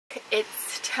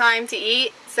It's time to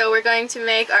eat, so we're going to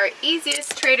make our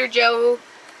easiest Trader Joe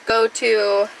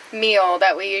go-to meal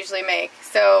that we usually make.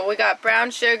 So we got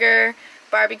brown sugar,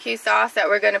 barbecue sauce that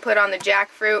we're going to put on the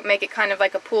jackfruit, make it kind of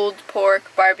like a pulled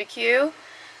pork barbecue.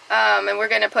 And we're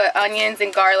going to put onions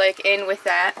and garlic in with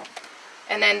that.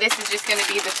 And then this is just going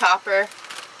to be the topper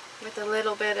with a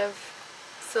little bit of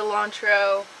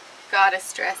cilantro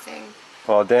goddess dressing.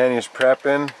 While Dani's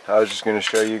prepping, I was just going to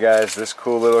show you guys this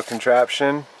cool little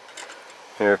contraption.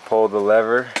 Here, pull the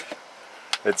lever.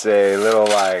 It's a little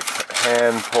like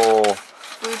hand pull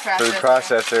food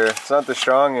processor. It's not the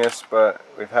strongest, but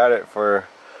we've had it for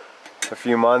a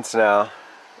few months now,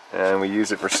 and we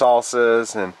use it for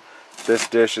salsas, and this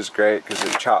dish is great because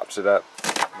it chops it up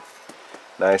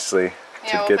nicely.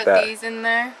 Yeah, we'll put these in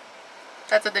there.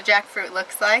 That's what the jackfruit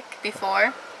looks like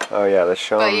before. Oh yeah, let's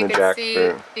show them the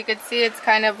jackfruit. You could see it's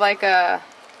kind of like a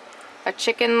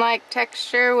chicken-like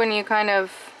texture when you kind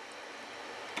of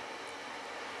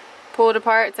pull it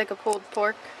apart. It's like a pulled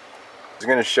pork. I was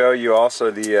going to show you also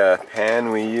the pan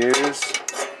we use.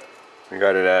 We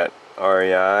got it at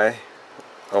REI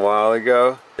a while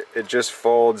ago. It just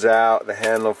folds out, the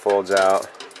handle folds out,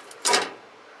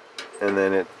 and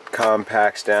then it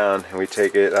compacts down, and we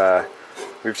take it,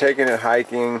 we've taken it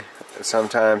hiking.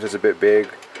 Sometimes it's a bit big,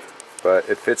 but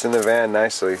it fits in the van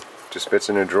nicely. Just fits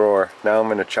in a drawer. Now I'm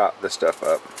going to chop this stuff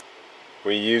up.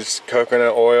 We use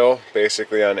coconut oil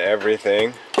basically on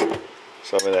everything,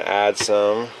 so I'm going to add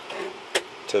some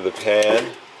to the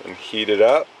pan and heat it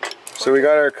up. So we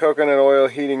got our coconut oil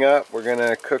heating up. We're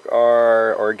gonna cook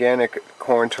our organic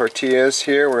corn tortillas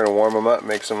here. We're gonna warm them up,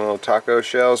 make some little taco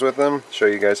shells with them. Show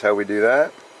you guys how we do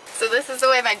that. So this is the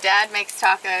way my dad makes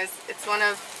tacos. It's one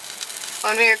of,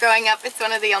 when we were growing up, it's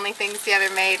one of the only things he ever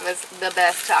made was the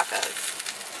best tacos.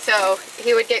 So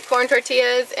he would get corn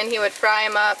tortillas and he would fry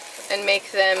them up and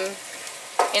make them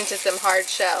into some hard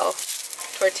shell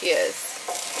tortillas.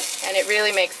 And it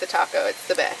really makes the taco, it's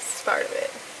the best part of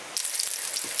it.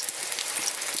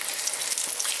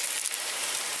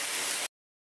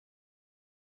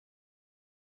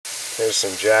 Here's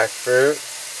some jackfruit.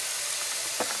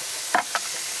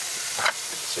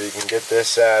 So you can get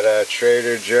this at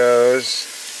Trader Joe's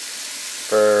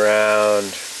for around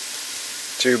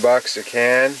 $2 a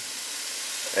can.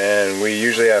 And we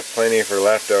usually have plenty for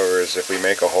leftovers if we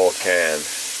make a whole can. Or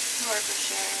for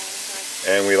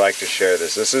sharing. And we like to share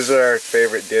this. This is our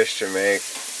favorite dish to make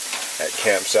at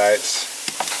campsites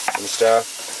and stuff,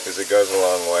 because it goes a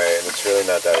long way and it's really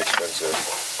not that expensive.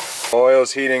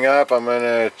 Oil's heating up. I'm going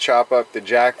to chop up the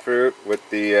jackfruit with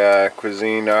the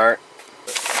Cuisinart.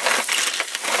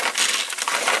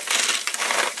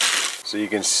 So you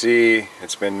can see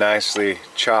it's been nicely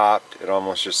chopped. It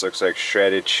almost just looks like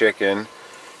shredded chicken.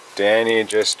 Dani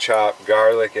just chopped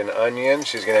garlic and onion.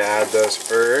 She's going to add those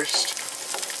first.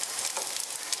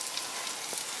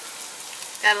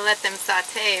 Gotta let them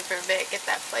saute for a bit, get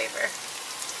that flavor.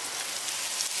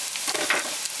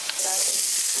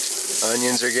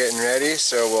 Onions are getting ready,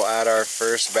 so we'll add our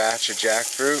first batch of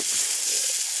jackfruit.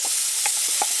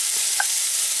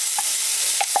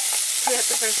 That's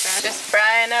the first batch. Just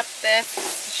frying up this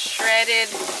shredded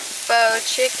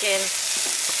faux chicken.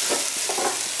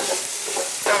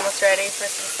 It's almost ready for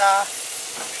some sauce.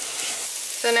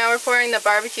 So now we're pouring the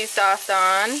barbecue sauce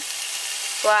on.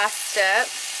 Last step,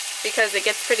 because it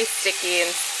gets pretty sticky,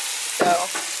 and so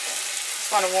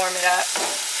just want to warm it up.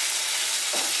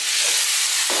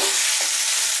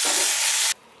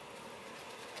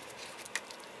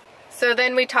 So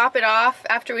then we top it off,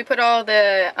 after we put all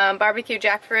the barbecue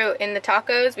jackfruit in the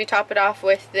tacos, we top it off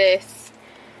with this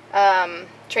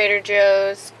Trader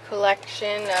Joe's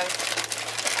collection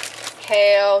of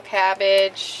kale,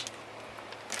 cabbage,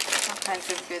 all kinds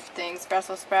of good things,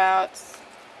 Brussels sprouts.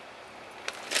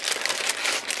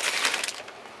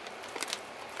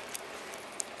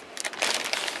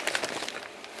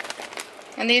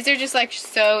 And these are just like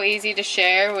so easy to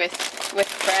share with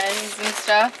friends and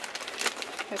stuff.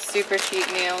 A super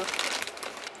cheap meal.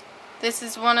 This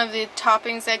is one of the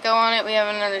toppings that go on it. We have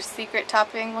another secret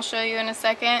topping we'll show you in a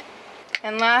second.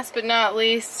 And last but not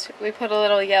least, we put a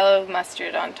little yellow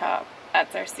mustard on top.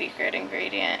 That's our secret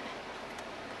ingredient.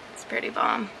 It's pretty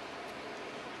bomb.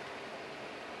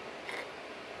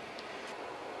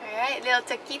 Alright, little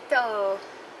taquito.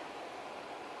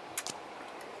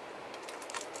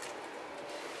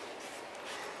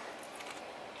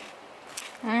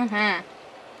 Mm-hmm.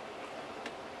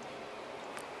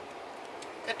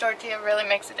 The tortilla really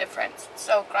makes a difference. It's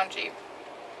so crunchy.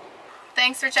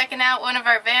 Thanks for checking out one of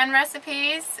our van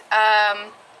recipes.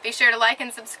 Be sure to like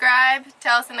and subscribe.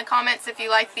 Tell us in the comments if you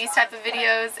like these type of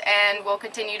videos, and we'll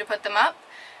continue to put them up.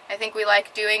 I think we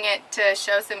like doing it to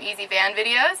show some easy van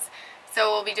videos,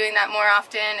 so we'll be doing that more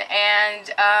often.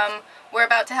 And we're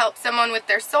about to help someone with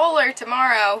their solar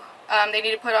tomorrow. They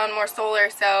need to put on more solar,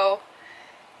 so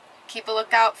keep a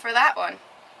lookout for that one.